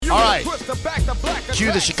All right.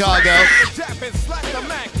 Cue the Chicago.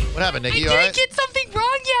 What happened, Nikki? I All didn't right? get something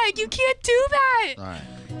wrong yet. You can't do that. All right.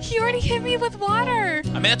 He already hit me with water. I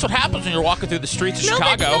mean, that's what happens when you're walking through the streets of No,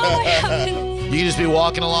 Chicago. that's not what happened. You can just be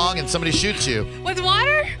walking along and somebody shoots you. With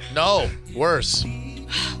water? No, worse.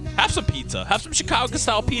 Have some pizza. Have some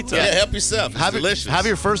Chicago-style pizza. Yeah, help yourself. It's delicious. Have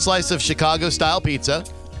your first slice of Chicago-style pizza.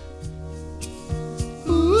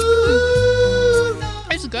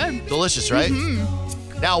 It's good. Delicious, right?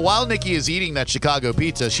 Now, while Nikki is eating that Chicago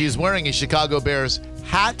pizza, she is wearing a Chicago Bears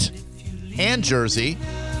hat and jersey.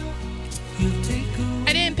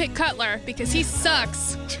 I didn't pick Cutler because he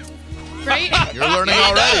sucks. Right? You're learning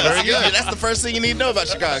already. Very good. That's the first thing you need to know about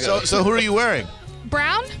Chicago. So who are you wearing?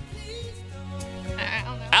 Brown? I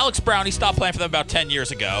don't know. Alex Brown, he stopped playing for them about 10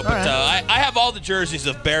 years ago. But I have all the jerseys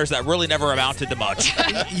of Bears that really never amounted to much.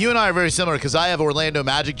 You and I are very similar because I have Orlando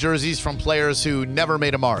Magic jerseys from players who never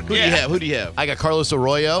made a mark. Who do you have? Who do you have? I got Carlos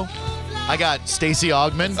Arroyo. I got Stacey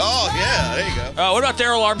Augmon. Oh, yeah. There you go. What about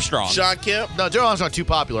Darrell Armstrong? Sean Kemp. No, Darrell Armstrong too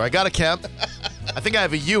popular. I got a Kemp. I think I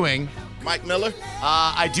have a Ewing. Mike Miller.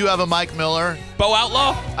 I do have a Mike Miller. Bo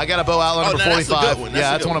Outlaw? I got a Bo Outlaw number that's a 45. good one.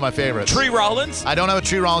 That's one of my favorites. Tree Rollins? I don't have a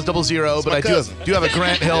Tree Rollins 00, but my I cousin. do have a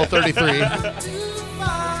Grant Hill 33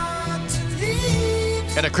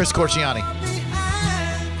 and a Chris Corciani.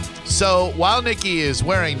 So while Nikki is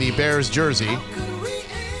wearing the Bears jersey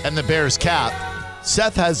and the Bears cap,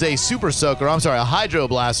 Seth has a Super Soaker, a Hydro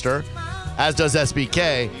Blaster, as does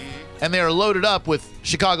SBK, and they are loaded up with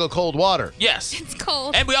Chicago cold water. Yes. It's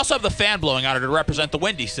cold. And we also have the fan blowing on it to represent the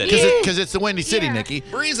Windy City. Because it's the Windy City, Yeah. Nikki.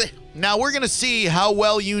 Breezy. Now we're going to see how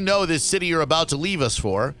well you know this city you're about to leave us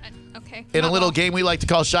for Okay. in a little game we like to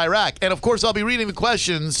call Chirac. And of course, I'll be reading the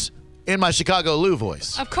questions in my Chicago Lou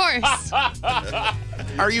voice. Of course.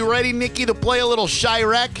 Are you ready, Nikki, to play a little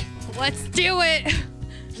Chirac? Let's do it.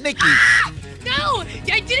 Nikki, No,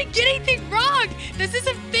 I didn't get anything wrong. This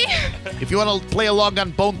isn't fair. if you want to play along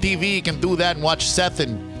on Bone TV, you can do that and watch Seth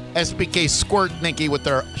and SBK squirt Nikki with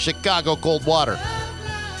their Chicago cold water.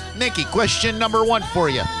 Nikki, question number 1 for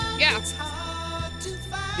you. Yeah.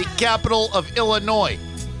 The capital of Illinois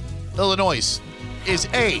is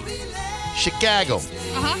A, Chicago,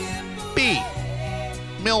 Uh-huh. B,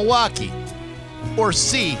 Milwaukee, or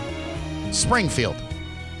C, Springfield.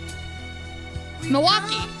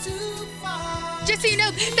 Milwaukee. Just so you know,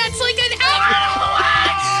 that's like an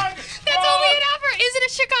hour. That's only an hour. Is it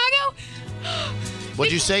a Chicago?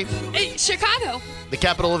 What'd you say? Chicago. The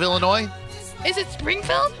capital of Illinois? Is it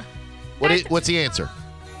Springfield? What's the answer?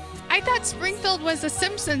 I thought Springfield was a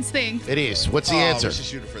Simpsons thing. It is. What's the answer? We should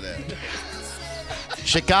shoot it for that.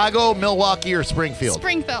 Chicago, Milwaukee, or Springfield?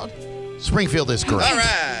 Springfield. Springfield is correct. All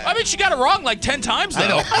right. I mean, she got it wrong like 10 times, though. I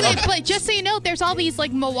know. Okay, but just so you know, there's all these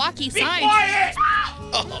like Milwaukee Be signs. quiet!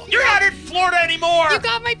 You're not in Florida anymore. You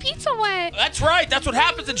got my pizza wet. That's right. That's what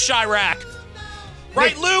happens in Chirac.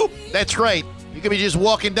 Right, Lou? That's right. You could be just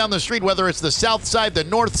walking down the street, whether it's the south side, the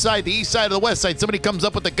north side, the east side, or the west side. Somebody comes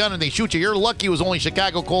up with a gun and they shoot you. You're lucky it was only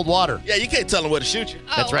Chicago cold water. Yeah, you can't tell them where to shoot you.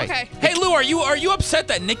 That's right. Okay. Hey, Lou, are you upset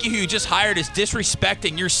that Nikki, who you just hired, is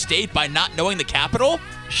disrespecting your state by not knowing the capital?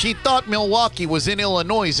 She thought Milwaukee was in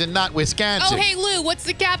Illinois and not Wisconsin. Oh, hey, Lou, what's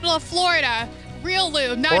the capital of Florida? Real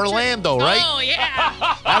Lou, not Orlando, right? Oh, yeah.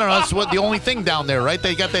 I don't know. That's what the only thing down there, right?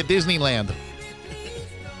 They got that Disneyland.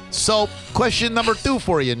 So, question number 2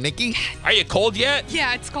 for you, Nikki. Are you cold yet?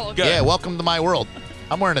 Yeah, it's cold. Good. Yeah, welcome to my world.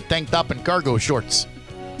 I'm wearing a tank top and cargo shorts.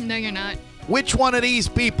 No, you're not. Which one of these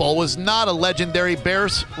people was not a legendary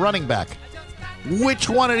Bears running back? Which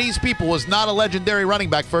one of these people was not a legendary running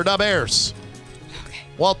back for the Bears?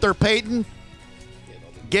 Walter Payton,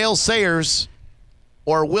 Gale Sayers,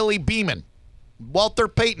 or Willie Beeman? Walter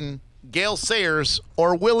Payton, Gale Sayers,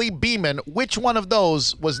 or Willie Beeman, which one of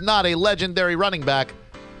those was not a legendary running back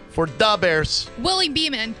for the Bears? Willie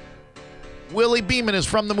Beeman. Willie Beeman is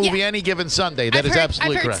from the movie Yeah. Any Given Sunday. That is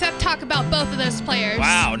absolutely I've heard correct. Seth talk about both of those players.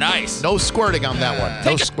 Wow, nice. No squirting on that one.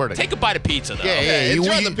 No squirting. Take a bite of pizza, though. Yeah,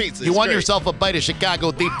 enjoy you, the pizza. You It's want great. yourself a bite of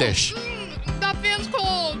Chicago deep dish. That feels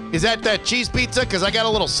cold. Is that cheese pizza? Because I got a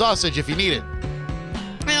little sausage if you need it.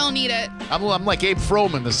 I don't need it. I'm like Abe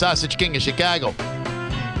Froman, the sausage king of Chicago.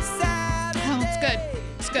 Oh, it's good.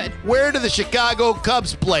 It's good. Where do the Chicago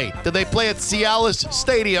Cubs play? Do they play at Cialis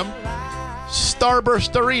Stadium,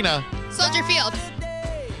 Starburst Arena? Soldier Field.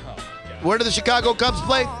 Where do the Chicago Cubs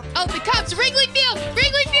play? Oh, the Cubs. Wrigley Field.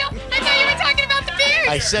 Wrigley Field. I thought you were talking about the Bears.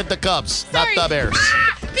 I said the Cubs, Sorry. not the Bears.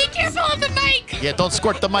 Ah, be careful of the mic. Yeah, don't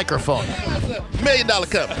squirt the microphone. $1 million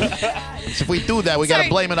company. If we do that, we got to Sorry.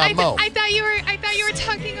 blame it on Mo. I thought you were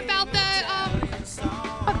talking about the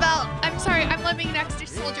Well, I'm sorry. I'm living next to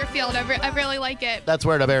Soldier Field. I really like it. That's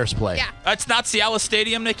where the Bears play. Yeah. It's not Cialis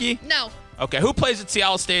Stadium, Nikki? No. Okay, who plays at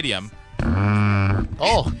Cialis Stadium?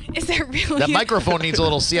 Oh, Is there really that microphone needs a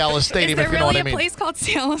little Cialis Stadium, Is if there you know really what I a mean. place called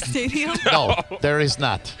Cialis Stadium? No, there is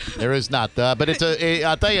not. There is not. But it's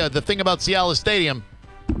I'll tell you, the thing about Cialis Stadium,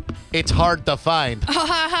 it's hard to find. Ha ha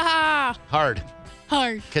ha ha. Hard.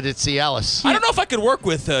 Hard. Because it's Cialis. I don't know if I could work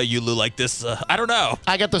with you, Lou, like this. I don't know.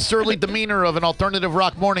 I got the surly demeanor of an alternative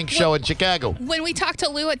rock morning show in Chicago. When we talk to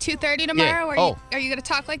Lou at 2:30 tomorrow, Yeah. are you going to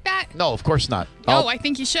talk like that? No, of course not. Oh, I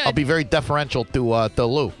think you should. I'll be very deferential to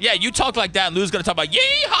Lou. Yeah, you talk like that, and Lou's going to talk about,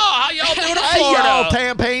 yeehaw, how y'all doing in Hey, Florida? y'all,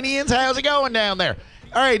 Tampanians, how's it going down there?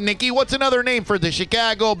 All right, Nikki, what's another name for the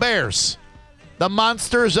Chicago Bears? The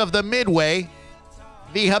Monsters of the Midway,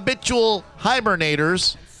 the Habitual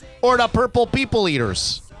Hibernators, or the Purple People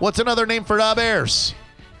Eaters? What's another name for the Bears?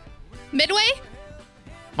 Midway?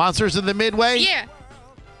 Monsters of the Midway? Yeah.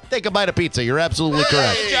 Take a bite of pizza. You're absolutely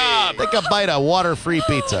correct. Good job. Take a bite of water-free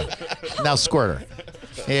pizza. Now squirt her.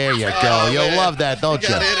 There you go. You'll love that, don't you?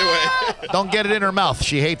 Got it anyway. Don't get it in her mouth.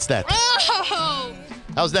 She hates that. Oh,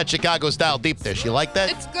 How's that Chicago-style deep dish? You like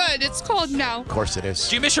that? it's good. It's cold now. Of course it is.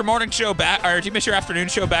 Do you miss your morning show back, or do you miss your afternoon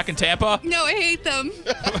show back in Tampa? No, I hate them.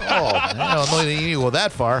 Oh, I don't know that you go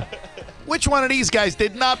that far. Which one of these guys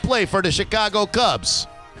did not play for the Chicago Cubs?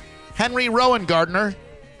 Henry Rowan-Gardner,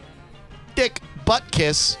 Dick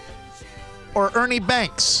Butkus, or Ernie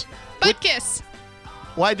Banks? Butt kiss.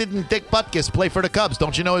 Why didn't Dick Butkus play for the Cubs?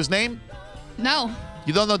 Don't you know his name? No,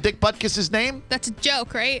 You don't know Dick Butkus' name? that's a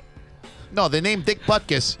joke, right? No, the name Dick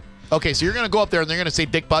Butkus. Okay, so you're going to go up there and they're going to say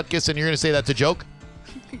Dick Butkus and you're going to say that's a joke?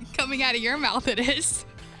 Coming out of your mouth, it is.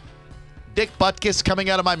 Dick Butkus coming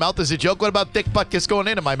out of my mouth is a joke? What about Dick Butkus going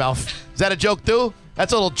into my mouth? Is that a joke too?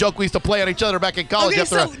 That's a little joke we used to play on each other back in college Okay,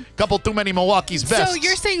 after so- a couple too many Milwaukee's best. So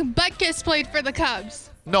you're saying Butkus played for the Cubs?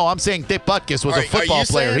 No, I'm saying Dick Butkus was Are a football you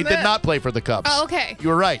player. saying He did that? not play for the Cubs. Oh, okay. You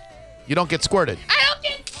were right. You don't get squirted. I don't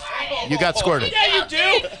get squirted. You got squirted. Yeah, you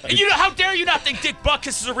do. And you know, how dare you not think Dick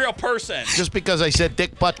Butkus is a real person? Just because I said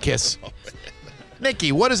Dick Butkus.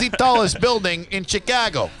 Nikki, what is the tallest building in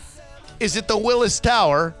Chicago? Is it the Willis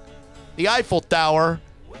Tower, the Eiffel Tower,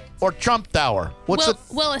 or Trump Tower? What's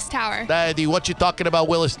Willis Tower. what you talking about?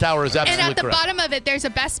 Willis Tower is And absolutely at the correct. bottom of it, there's a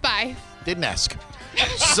Best Buy. Didn't ask.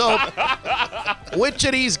 So, which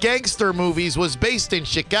of these gangster movies was based in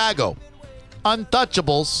Chicago?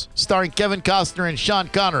 Untouchables, starring Kevin Costner and Sean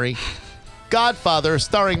Connery. Godfather,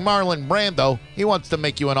 starring Marlon Brando. He wants to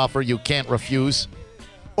make you an offer you can't refuse.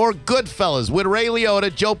 Or Goodfellas, with Ray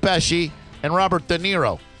Liotta, Joe Pesci, and Robert De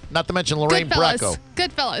Niro. Not to mention Lorraine Bracco.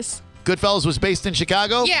 Goodfellas. Goodfellas was based in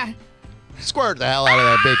Chicago? Yeah. Squirt the hell out of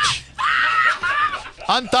that bitch.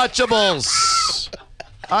 Untouchables.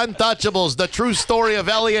 Untouchables, the true story of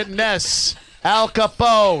Elliot Ness, Al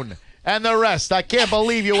Capone, and the rest. I can't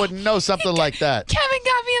believe you wouldn't know something like that. Kevin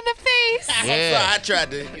got me in the face. Yeah. I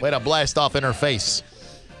tried to. Way to blast off in her face.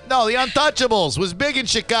 No, the Untouchables was big in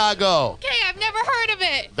Chicago. Okay, I've never heard of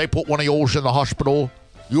it. They put one of yours in the hospital.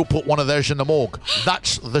 You put one of theirs in the morgue.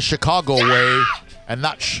 That's the Chicago way, and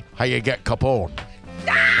that's how you get Capone.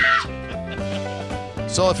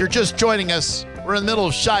 So if you're just joining us, we're in the middle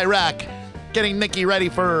of Chirac, getting Nikki ready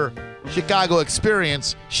for her Chicago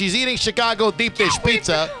experience. She's eating Chicago deep dish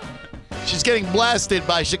pizza. She's getting blasted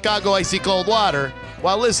by Chicago icy cold water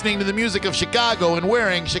while listening to the music of Chicago and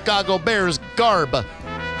wearing Chicago Bears garb. All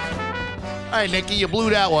right, Nikki, you blew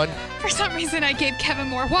that one. For some reason, I gave Kevin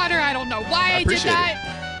more water. I don't know why I did appreciate it.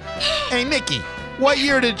 that. Hey, Nikki, what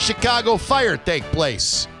year did Chicago fire take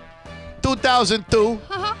place? 2002,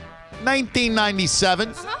 Uh-huh. 1997,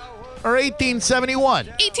 or 1871?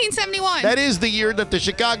 1871. That is the year that the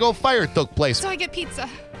Chicago fire took place. So I get pizza.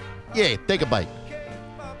 Yeah, take a bite.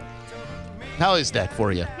 How is that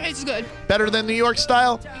for you? It's good. Better than New York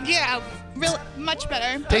style? Yeah, really much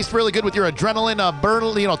better. Tastes really good with your adrenaline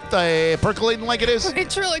percolating like it is?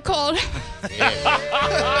 It's really cold.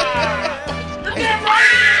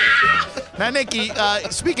 Now, Nikki,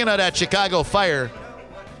 speaking of that Chicago fire,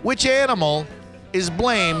 which animal is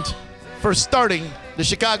blamed for starting the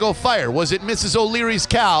Chicago fire? Was it Mrs. O'Leary's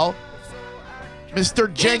cow,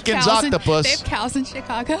 Mr. Jenkins' They octopus, have cows in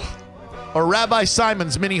Chicago. or Rabbi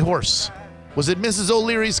Simon's mini horse? Was it Mrs.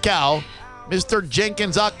 O'Leary's cow, Mr.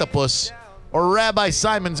 Jenkins' octopus, or Rabbi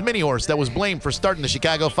Simon's mini horse that was blamed for starting the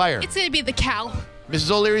Chicago fire? It's gonna be the cow. Mrs.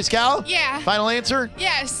 O'Leary's cow? Yeah. Final answer?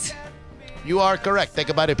 Yes. You are correct. Take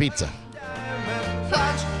a bite of pizza.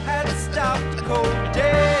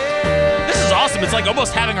 This is awesome. It's like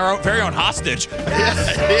almost having our very own hostage.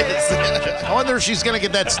 I wonder if she's going to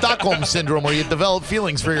get that Stockholm syndrome where you develop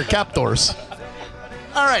feelings for your captors.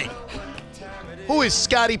 All right. Who is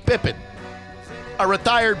Scottie Pippen? A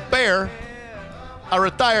retired Bear, a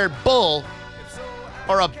retired Bull,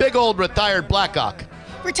 or a big old retired Blackhawk?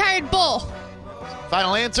 Retired Bull.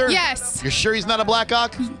 Final answer? Yes. You're sure he's not a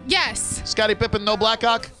Blackhawk? Yes. Scottie Pippen, no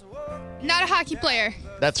Blackhawk? Not a hockey player.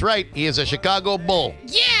 That's right. He is a Chicago Bull,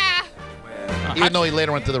 Yeah. even though he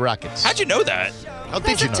later went to the Rockets. How'd you know that? How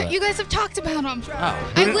did you know that? You guys have talked about him.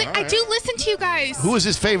 Oh. I do listen to you guys. Who was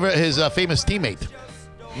his famous teammate?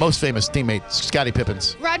 Most famous teammate, Scottie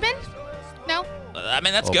Pippen's. Rodman? No. I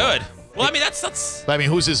mean, that's Oh, good. Well, I mean, that's. I mean,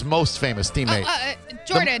 who's his most famous teammate?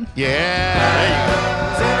 Jordan.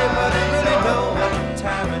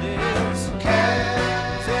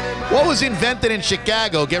 What was invented in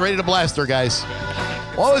Chicago? Get ready to blast her, guys.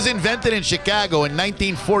 What was invented in Chicago in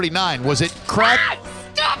 1949? Was it crack?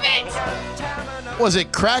 Stop it! Was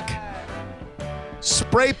it crack,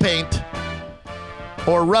 spray paint,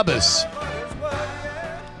 or rubbers?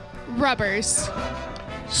 Rubbers.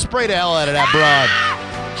 Spray the hell out of that broad.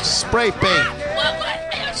 Spray paint. What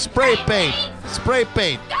was it? Spray paint. Spray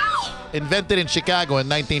paint. No! Invented in Chicago in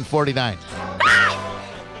 1949.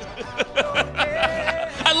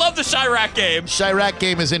 I love the Chirac game. Chirac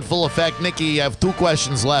game is in full effect. Nikki, you have 2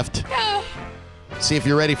 questions left. No. See if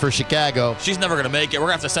you're ready for Chicago. She's never going to make it. We're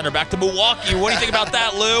going to have to send her back to Milwaukee. What do you think about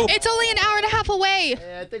that, Lou? It's only an hour and a half away.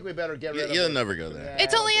 Yeah, I think we better get You'll never go there.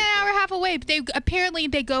 It's only an hour and a half away, but they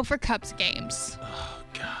go for Cubs games.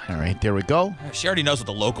 All right, there we go. She already knows what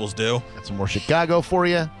the locals do. Got some more Chicago for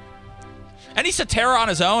you. Any Cetera on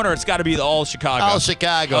his own, or it's got to be all Chicago? All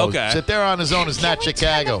Chicago. Okay. Sit there on his own is not Can we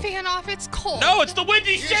Chicago. turn the fan off? It's cold. No, it's the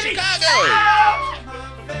Windy City. Chicago.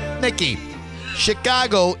 Nikki,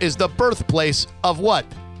 Chicago is the birthplace of what?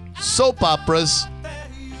 Soap operas,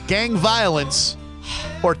 gang violence,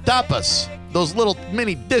 or tapas? Those little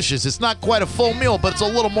mini dishes. It's not quite a full meal, but it's a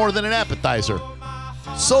little more than an appetizer.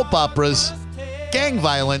 Soap operas, gang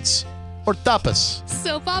violence, or tapas?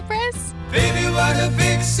 Soap operas? Baby, what a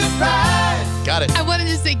big surprise. Got it. I wanted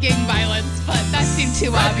to say gang violence, but that seemed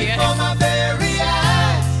too obvious. Before my very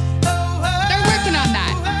eyes. They're working on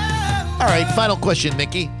that. All right, final question,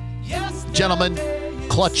 Nikki. Gentlemen,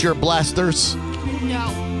 clutch your blasters. No.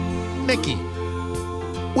 Nikki,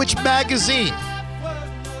 which magazine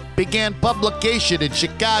began publication in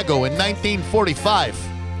Chicago in 1945?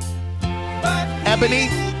 Ebony,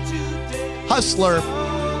 Hustler,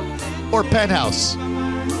 or Penthouse?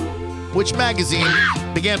 Which magazine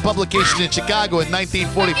began publication in Chicago in I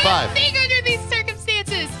 1945? can't think under these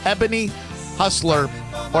circumstances. Ebony, Hustler,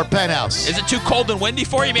 or Penthouse? Is it too cold and windy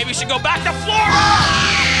for you? Maybe you should go back to Florida.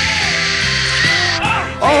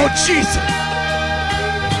 Oh, Jesus!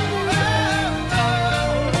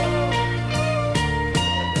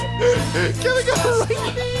 Can we go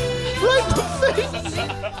right in the face?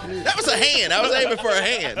 That was a hand. I was aiming for a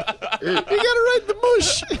hand. You got it right in the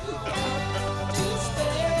mush.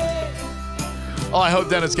 Oh, I hope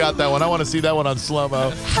Dennis got that one. I want to see that one on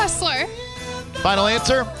slow-mo. Hustler. Final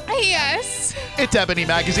answer? Yes. It's Ebony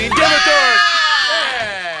Magazine. Give it to her!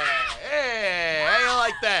 Hey, how you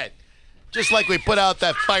like that? Just like we put out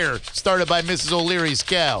that fire started by Mrs. O'Leary's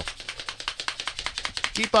cow.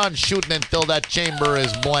 Keep on shooting until that chamber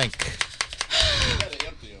is blank.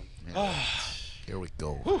 Here we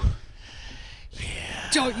go.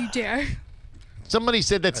 Don't you dare. Somebody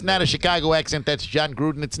said that's not a Chicago accent. That's John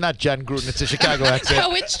Gruden. It's not John Gruden. It's a Chicago accent.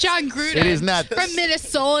 No, it's John Gruden. It is not. From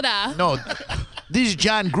Minnesota. No, this is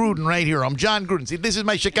John Gruden right here. I'm John Gruden. See, this is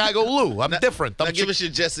my Chicago Lou. I'm different. Now give us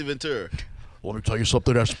your Jesse Ventura. Let me tell you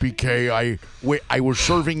something, SBK. I was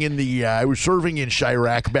serving in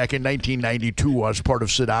Chirac back in 1992 as part of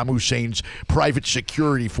Saddam Hussein's private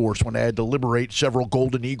security force when I had to liberate several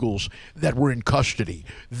golden eagles that were in custody.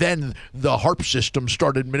 Then the HARP system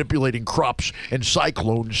started manipulating crops and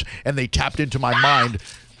cyclones, and they tapped into my mind.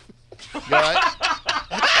 You all right?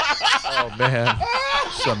 Oh man,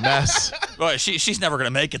 it's a mess. Boy, she's never going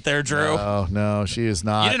to make it there, Drew. Oh no, she is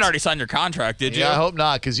not. You didn't already sign your contract, did you? Yeah, I hope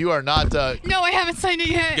not, because you are not. No, I haven't signed it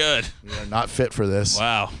yet. Good. You are not fit for this.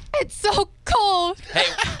 Wow. It's so cold. Hey,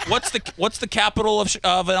 what's the capital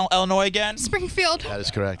of Illinois again? Springfield. That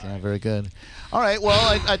is correct. Yeah, very good. All right.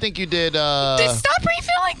 Well, I think you did. Just stop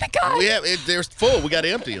refilling the gun. We have they're full. We got to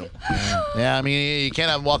empty them. Yeah, I mean, you can't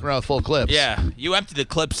have them walking around with full clips. Yeah, you emptied the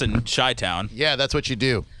clips in Chi-Town. Yeah, that's what you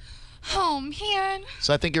do. Oh, man.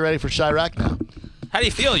 So I think you're ready for Chirac now. How do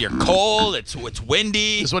you feel? You're cold. It's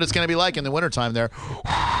windy. This is what it's going to be like in the wintertime there.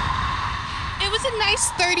 It was a nice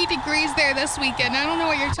 30 degrees there this weekend. I don't know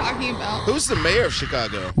what you're talking about. Who's the mayor of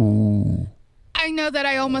Chicago? I know that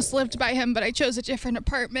I almost lived by him, but I chose a different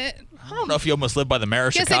apartment. I don't know if you almost lived by the mayor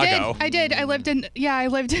of Yes, Chicago. I did. I lived in. Yeah. All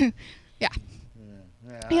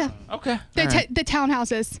Yeah. Okay. The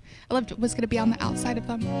townhouses. I was going to be on the outside of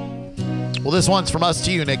them. Well, this one's from us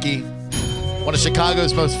to you, Nikki. One of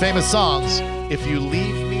Chicago's most famous songs, If You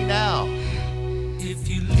Leave Me Now. If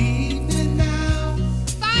you leave me now,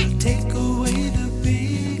 Fine. take away the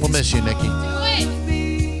big. We'll miss you, Nikki. Do it.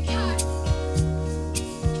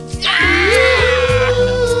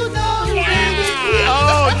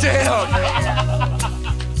 Oh, damn.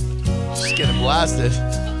 She's getting blasted.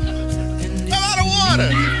 I'm out of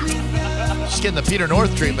water. She's getting the Peter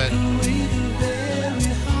North treatment.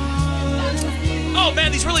 Oh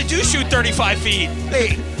man, these really do shoot 35 feet. Hey,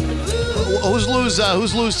 who's Lou's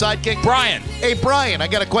sidekick? Brian. Hey, Brian, I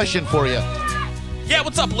got a question for you. Yeah,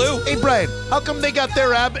 what's up, Lou? Hey, Brian, how come they got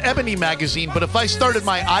their Ebony magazine, but if I started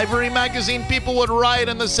my Ivory magazine, people would riot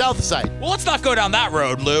on the South Side? Well, let's not go down that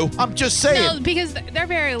road, Lou. I'm just saying. No, because they're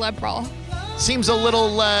very liberal. Seems a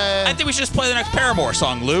little, I think we should just play the next Paramore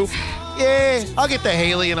song, Lou. yeah, I'll get to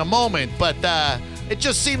Haley in a moment, but it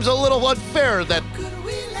just seems a little unfair that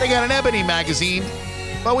they got an Ebony magazine,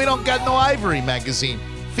 but we don't got no Ivory magazine.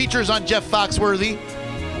 Features on Jeff Foxworthy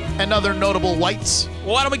and other notable whites.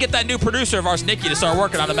 Well, why don't we get that new producer of ours, Nikki, to start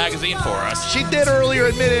working on the magazine for us? She did earlier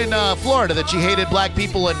admit in Florida that she hated black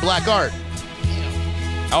people and black art.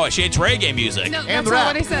 Oh, she hates reggae music. No, And that's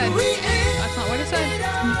rap. not what I said. That's not what I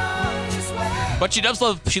said. But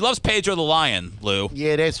she loves Pedro the Lion, Lou.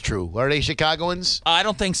 Yeah, that's true. Are they Chicagoans? I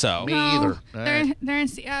don't think so. Me No, either. All right. They're in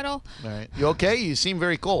Seattle. All right. You okay? You seem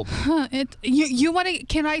very cold. You want to?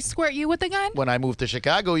 Can I squirt you with a gun? When I move to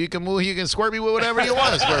Chicago, you can squirt me with whatever you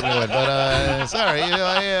want to squirt me with. But sorry,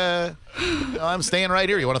 I'm staying right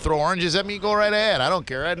here. You want to throw oranges at me? Go right ahead. I don't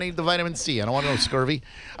care. I need the vitamin C. I don't want no scurvy.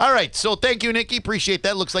 All right. So thank you, Nikki. Appreciate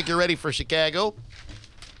that. Looks like you're ready for Chicago.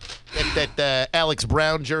 Get that Alex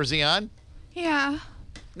Brown jersey on. Yeah.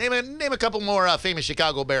 Name a couple more famous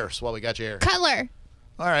Chicago Bears while we got you here. Cutler.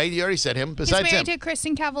 All right, you already said him. He's Besides married him, to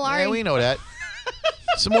Kristen Cavallari. yeah, we know that.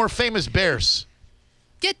 Some more famous Bears.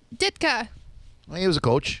 Ditka. Well, he was a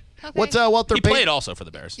coach. Okay. What's Walter He Payton? played also for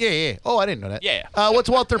the Bears. Yeah. Oh, I didn't know that. Yeah. What's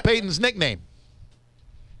Walter Payton's nickname?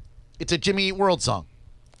 It's a Jimmy Eat World song,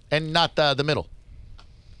 and not the middle.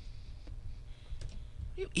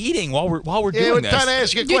 You eating while we're Yeah, doing we're this? trying to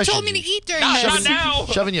ask you a You question. told me to eat during Not this. now.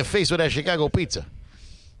 Shoving your face with that Chicago pizza.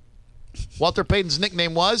 Walter Payton's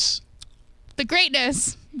nickname was? The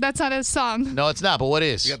Greatness. That's not his song. No, it's not, but what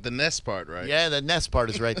is? You got the nest part right. Yeah, the nest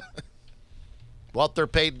part is right. Walter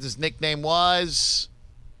Payton's nickname was?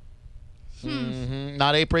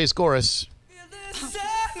 Not A Praise Chorus.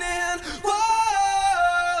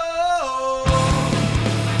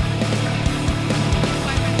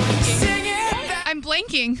 I'm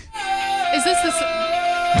blanking. Is this the?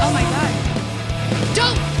 Oh my god!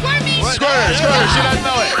 Don't squirt me! Square, she doesn't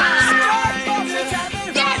know it. Yes,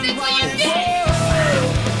 that's what you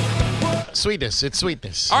did. Sweetness, it's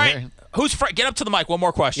sweetness. All right. Get up to the mic. One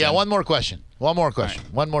more question. Yeah, one more question. One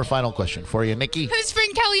more final question for you, Nikki. Who's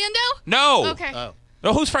Frank Caliendo? No. Okay.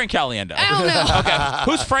 No, who's Frank Caliendo? I don't know. Okay.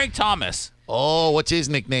 Who's Frank Thomas? Oh, what's his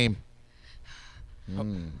nickname?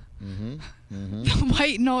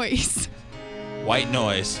 White Noise. White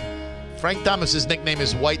Noise. Frank Thomas's nickname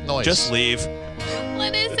is White Noise. Just leave.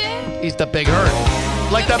 What is it? He's the big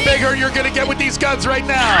hurt. Like the big hurt you're going to get with these guns right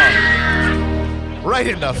now. Right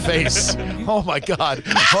in the face. Oh, my God.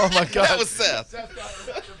 Oh, my God. That was Seth.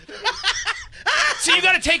 See, you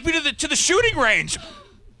got to take me to the shooting range.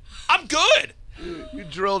 I'm good. You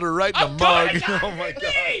drilled her right in I'm the mug. good. Oh, my God.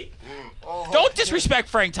 Hey. Don't disrespect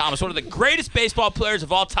Frank Thomas, one of the greatest baseball players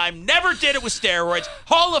of all time. Never did it with steroids.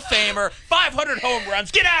 Hall of Famer, 500 home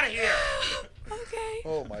runs. Get out of here. Okay.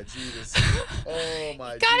 Oh, my Jesus. Oh,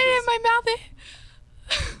 my Got it in my mouth.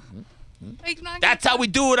 That's how we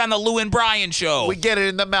do it on the Lou and Brian show. We get it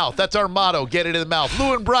in the mouth. That's our motto. Get it in the mouth.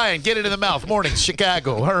 Lou and Brian, get it in the mouth. Mornings,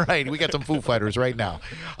 Chicago. All right. We got some Foo Fighters right now.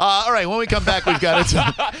 All right. When we come back, we've got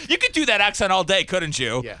it. You could do that accent all day, couldn't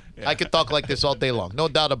you? Yeah. I could talk like this all day long. No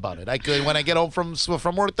doubt about it. I could. When I get home from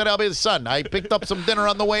work today, I'll be the sun. I picked up some dinner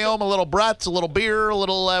on the way home, a little brats, a little beer, a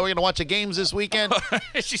little, we're going to watch the games this weekend.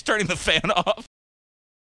 She's turning the fan off.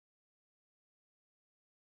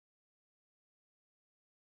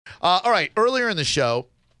 All right. Earlier in the show,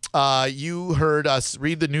 you heard us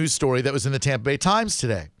read the news story that was in the Tampa Bay Times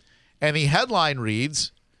today. And the headline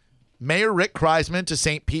reads, Mayor Rick Kreisman to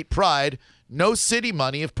St. Pete Pride, no city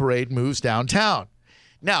money if parade moves downtown.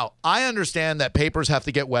 Now, I understand that papers have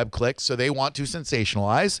to get web clicks, so they want to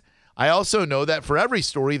sensationalize. I also know that for every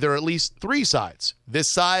story, there are at least three sides. This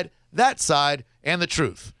side, that side, and the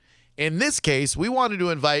truth. In this case, we wanted to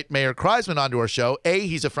invite Mayor Kreisman onto our show. A,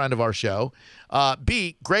 he's a friend of our show.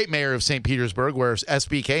 B, great mayor of St. Petersburg, where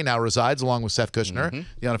SBK now resides, along with Seth Kushner,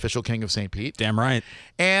 the unofficial king of St. Pete. Damn right.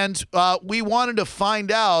 And we wanted to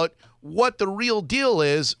find out what the real deal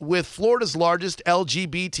is with Florida's largest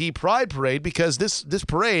LGBT Pride Parade, because this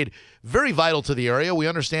parade, very vital to the area. We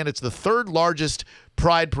understand it's the third largest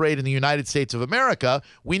Pride Parade in the United States of America.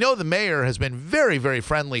 We know the mayor has been very, very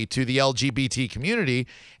friendly to the LGBT community,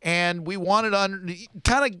 and we wanted to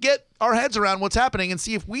kind of get our heads around what's happening and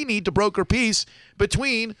see if we need to broker peace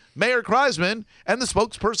between Mayor Kreisman and the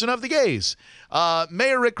spokesperson of the gays.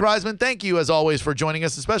 Mayor Rick Kreisman, thank you, as always, for joining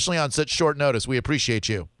us, especially on such short notice. We appreciate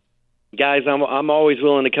you. Guys, I'm always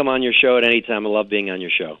willing to come on your show at any time. I love being on your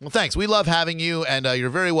show. Well, thanks. We love having you, and you're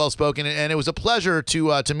very well spoken. And it was a pleasure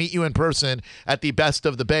to meet you in person at the Best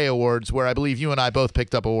of the Bay Awards, where I believe you and I both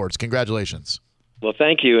picked up awards. Congratulations. Well,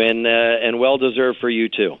 thank you, and well deserved for you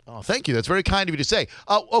too. Oh, thank you. That's very kind of you to say.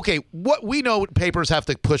 Okay, what we know, papers have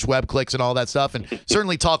to push web clicks and all that stuff, and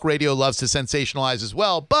certainly talk radio loves to sensationalize as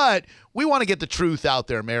well. But we want to get the truth out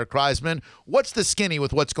there, Mayor Kreisman. What's the skinny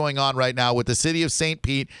with what's going on right now with the city of St.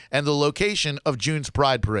 Pete and the location of June's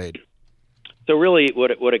Pride Parade? So really,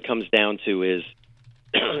 what it comes down to is,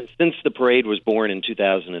 since the parade was born in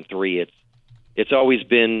 2003, it's always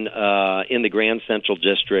been in the Grand Central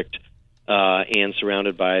District. And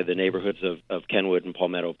surrounded by the neighborhoods of Kenwood and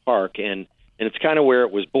Palmetto Park, and it's kind of where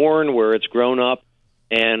it was born, where it's grown up,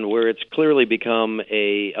 and where it's clearly become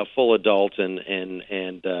a full adult and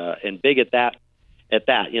big at that.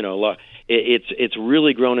 You know, it's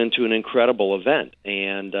really grown into an incredible event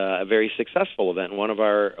and a very successful event, one of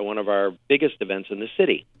our biggest events in the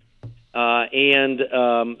city. So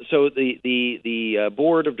the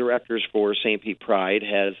board of directors for St. Pete Pride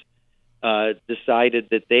has decided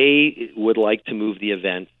that they would like to move the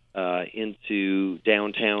event into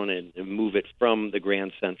downtown and move it from the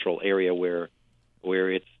Grand Central area where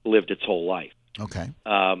it's lived its whole life. Okay.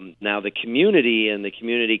 Now the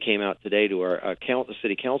community came out today to our the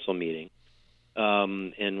city council meeting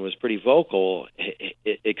and was pretty vocal.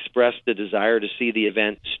 It expressed the desire to see the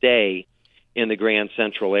event stay in the Grand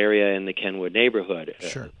Central area in the Kenwood neighborhood.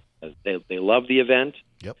 Sure. They love the event.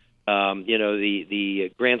 Yep. You know,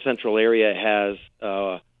 the Grand Central area has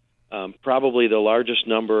probably the largest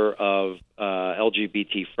number of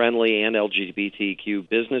LGBT-friendly and LGBTQ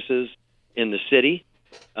businesses in the city,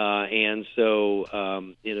 and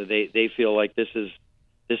so you know they feel like this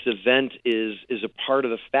event is a part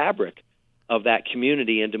of the fabric of that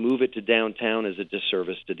community, and to move it to downtown is a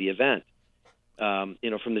disservice to the event. You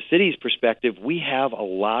know, from the city's perspective, we have a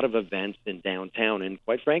lot of events in downtown, and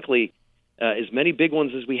quite frankly, as many big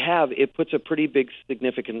ones as we have, it puts a pretty big,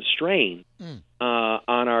 significant strain on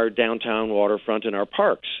our downtown waterfront and our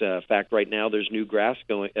parks. In fact, right now there's new grass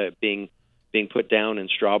being put down in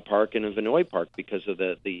Straub Park and in Vinoy Park because of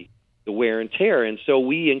the wear and tear. And so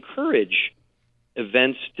we encourage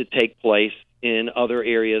events to take place in other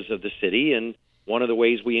areas of the city, and one of the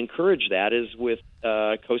ways we encourage that is with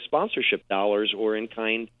co-sponsorship dollars or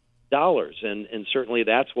in-kind dollars, and certainly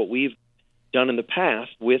that's what we've done in the past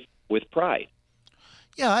with Pride.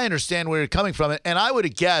 Yeah, I understand where you're coming from. And I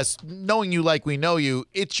would guess, knowing you like we know you,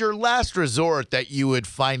 it's your last resort that you would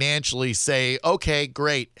financially say, okay,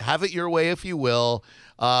 great, have it your way if you will,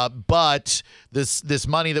 but this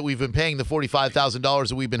money that we've been paying, the $45,000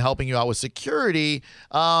 that we've been helping you out with security,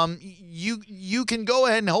 you can go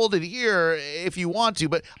ahead and hold it here if you want to.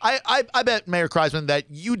 But I bet, Mayor Kreisman, that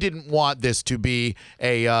you didn't want this to be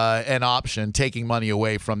an option, taking money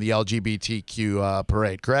away from the LGBTQ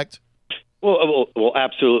parade, correct? Well,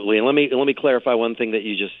 absolutely. And let me clarify one thing that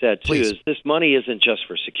you just said, too. Please. Is this money isn't just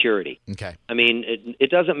for security. Okay. I mean, it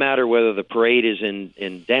doesn't matter whether the parade is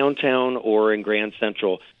in downtown or in Grand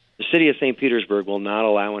Central. The city of St. Petersburg will not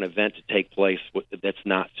allow an event to take place that's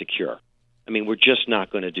not secure. I mean, we're just not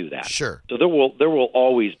going to do that. Sure. So there will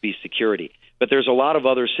always be security. But there's a lot of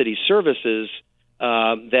other city services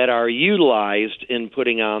that are utilized in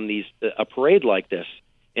putting on a parade like this.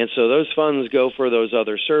 And so those funds go for those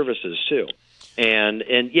other services too, and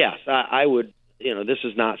yes, I would. You know, this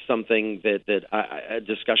is not something a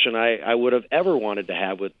discussion I would have ever wanted to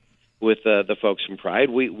have with the folks from Pride.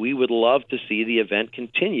 We would love to see the event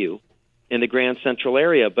continue in the Grand Central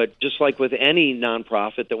area, but just like with any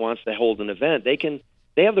nonprofit that wants to hold an event, they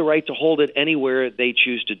have the right to hold it anywhere they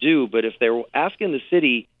choose to do. But if they're asking the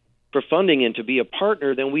city for funding and to be a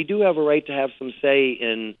partner, then we do have a right to have some say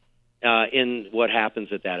in what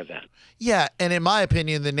happens at that event. Yeah, and in my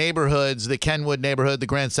opinion, the neighborhoods, the Kenwood neighborhood, the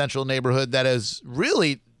Grand Central neighborhood that has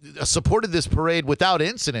really supported this parade without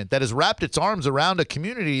incident, that has wrapped its arms around a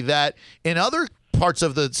community that in other parts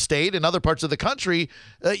of the state and other parts of the country,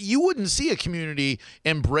 you wouldn't see a community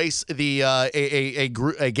embrace the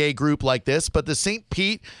a gay group like this. But the St.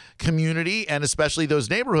 Pete community, and especially those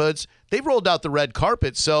neighborhoods, they've rolled out the red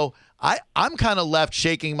carpet. So I'm kind of left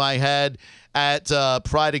shaking my head at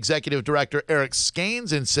Pride Executive Director Eric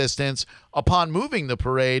Skane's insistence upon moving the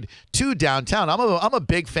parade to downtown. I'm a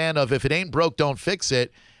big fan of if it ain't broke, don't fix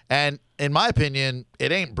it. And in my opinion,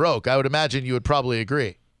 it ain't broke. I would imagine you would probably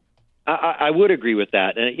agree. I would agree with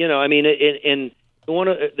that. And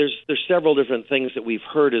there's several different things that we've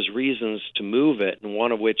heard as reasons to move it, and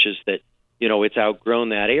one of which is that it's outgrown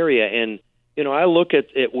that area. And I look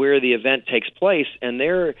at where the event takes place, and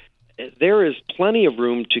there is plenty of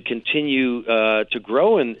room to continue to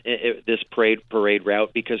grow in this parade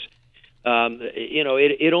route because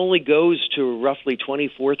it only goes to roughly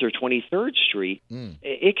 24th or 23rd Street.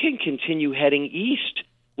 It can continue heading east,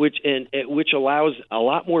 which allows a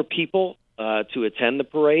lot more people to attend the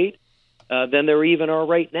parade than there even are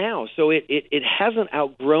right now. So it hasn't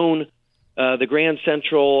outgrown the Grand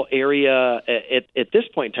Central area at this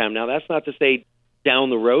point in time. Now, that's not to say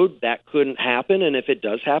down the road that couldn't happen, and if it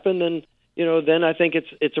does happen, then I think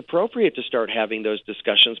it's appropriate to start having those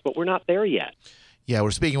discussions, but we're not there yet. Yeah,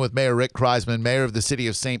 we're speaking with Mayor Rick Kreisman, mayor of the city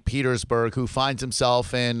of St. Petersburg, who finds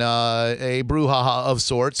himself in a brouhaha of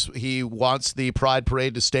sorts. He wants the Pride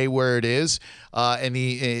Parade to stay where it is, and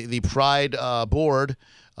the Pride board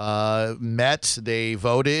met. They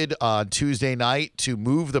voted on Tuesday night to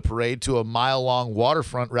move the parade to a mile-long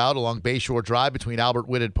waterfront route along Bayshore Drive between Albert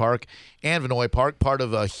Whitted Park and Vinoy Park, part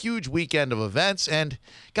of a huge weekend of events. And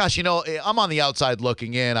gosh, I'm on the outside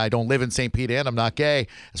looking in. I don't live in St. Pete, and I'm not gay,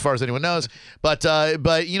 as far as anyone knows. But I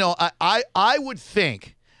would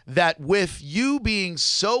think that with you being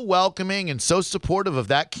so welcoming and so supportive of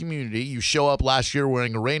that community, you show up last year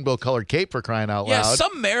wearing a rainbow-colored cape, for crying out loud. Yeah,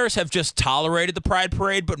 some mayors have just tolerated the Pride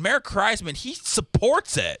Parade, but Mayor Kreisman, he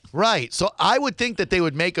supports it. Right. So I would think that they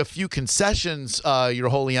would make a few concessions, Your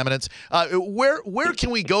Holy Eminence. Where can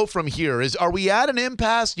we go from here? Are we at an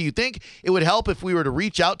impasse? Do you think it would help if we were to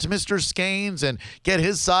reach out to Mr. Skanes and get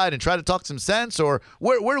his side and try to talk some sense, or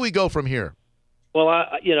where do we go from here? Well,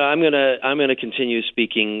 I'm gonna continue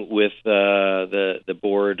speaking with the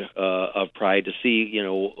board of Pride to see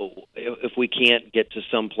if we can't get to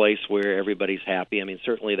some place where everybody's happy. I mean,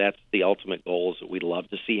 certainly that's the ultimate goals that we'd love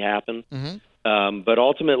to see happen. Mm-hmm. But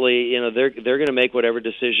ultimately, they're going to make whatever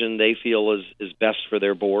decision they feel is best for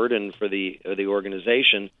their board and for the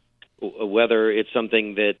organization, whether it's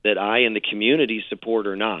something that I and the community support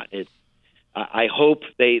or not. I hope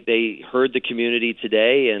they heard the community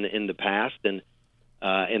today and in the past and.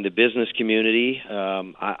 In the business community,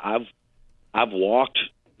 I've walked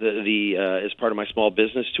the as part of my small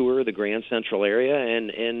business tour, the Grand Central area,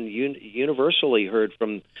 and universally heard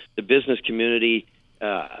from the business community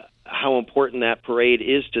how important that parade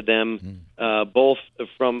is to them, both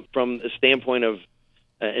from the standpoint of,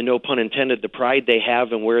 and no pun intended, the pride they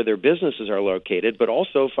have and where their businesses are located, but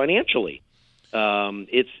also financially.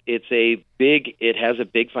 It has a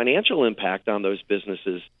big financial impact on those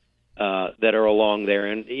businesses that are along there.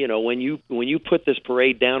 And when you put this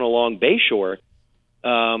parade down along Bayshore,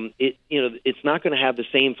 it's not going to have the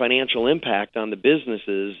same financial impact on the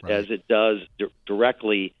businesses as it does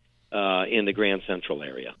directly in the Grand Central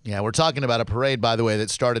area. Yeah, we're talking about a parade, by the way, that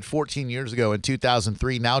started 14 years ago in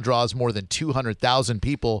 2003, now draws more than 200,000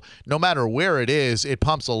 people. No matter where it is, it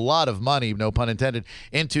pumps a lot of money, no pun intended,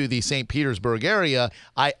 into the St. Petersburg area.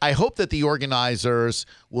 I hope that the organizers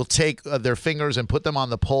will take their fingers and put them on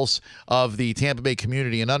the pulse of the Tampa Bay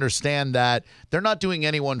community and understand that they're not doing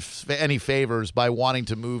anyone any favors by wanting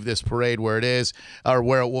to move this parade where it is, or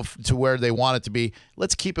where they want it to be.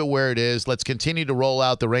 Let's keep it where it is. Let's continue to roll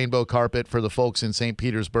out the rainbow carpet for the folks in St.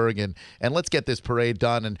 Petersburg, and let's get this parade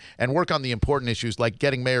done and work on the important issues like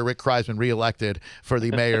getting Mayor Rick Kreisman reelected for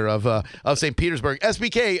the mayor of St. Petersburg.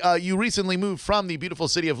 SBK, you recently moved from the beautiful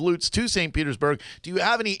city of Lutz to St. Petersburg. Do you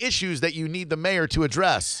have any issues that you need the mayor to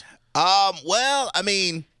address? Well, I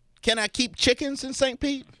mean, can I keep chickens in St.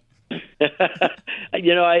 Pete? We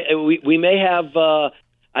may have.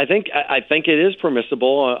 I think it is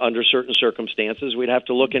permissible under certain circumstances. We'd have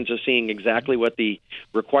to look into seeing exactly what the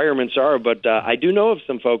requirements are. But I do know of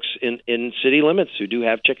some folks in city limits who do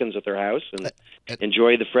have chickens at their house and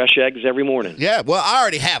enjoy the fresh eggs every morning. Yeah, well, I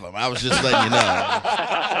already have them. I was just letting you know.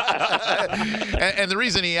 and the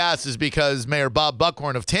reason he asked is because Mayor Bob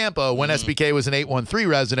Buckhorn of Tampa, when SBK was an 813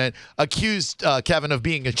 resident, accused Kevin of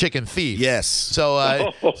being a chicken thief. Yes. So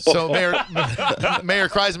Mayor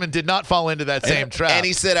Kreisman did not fall into that same trap. And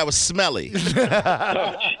he said I was smelly.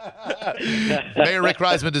 Mayor Rick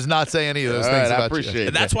Reisman does not say any of those things right, I about appreciate you. it.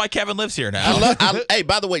 And that's why Kevin lives here now. Hey,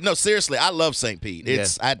 by the way, no, seriously, I love St. Pete.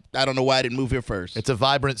 It's I don't know why I didn't move here first. It's a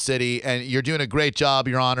vibrant city, and you're doing a great job,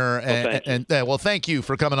 Your Honor. Thank you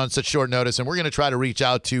for coming on such short notice. And we're going to try to reach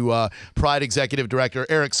out to Pride Executive Director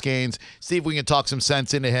Eric Skanes, see if we can talk some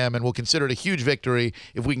sense into him, and we'll consider it a huge victory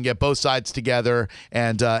if we can get both sides together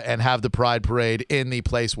and have the Pride Parade in the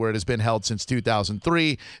place where it has been held since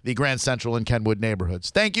 2003, the Grand Central and Kenwood neighborhoods.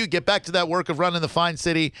 Thank you. Get back to that work of running the fine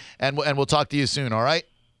city, and we'll talk to you soon, all right?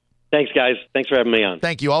 Thanks, guys. Thanks for having me on.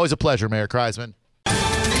 Thank you. Always a pleasure, Mayor Kreisman.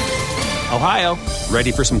 Ohio,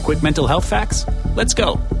 ready for some quick mental health facts? Let's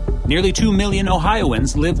go. Nearly 2 million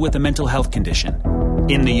Ohioans live with a mental health condition.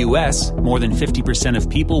 In the U.S., more than 50% of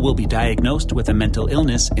people will be diagnosed with a mental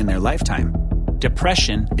illness in their lifetime.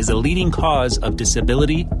 Depression is a leading cause of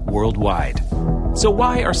disability worldwide. So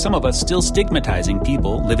why are some of us still stigmatizing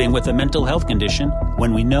people living with a mental health condition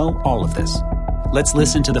when we know all of this? Let's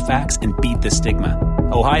listen to the facts and beat the stigma.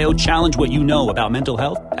 Ohio, challenge what you know about mental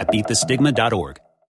health at beatthestigma.org.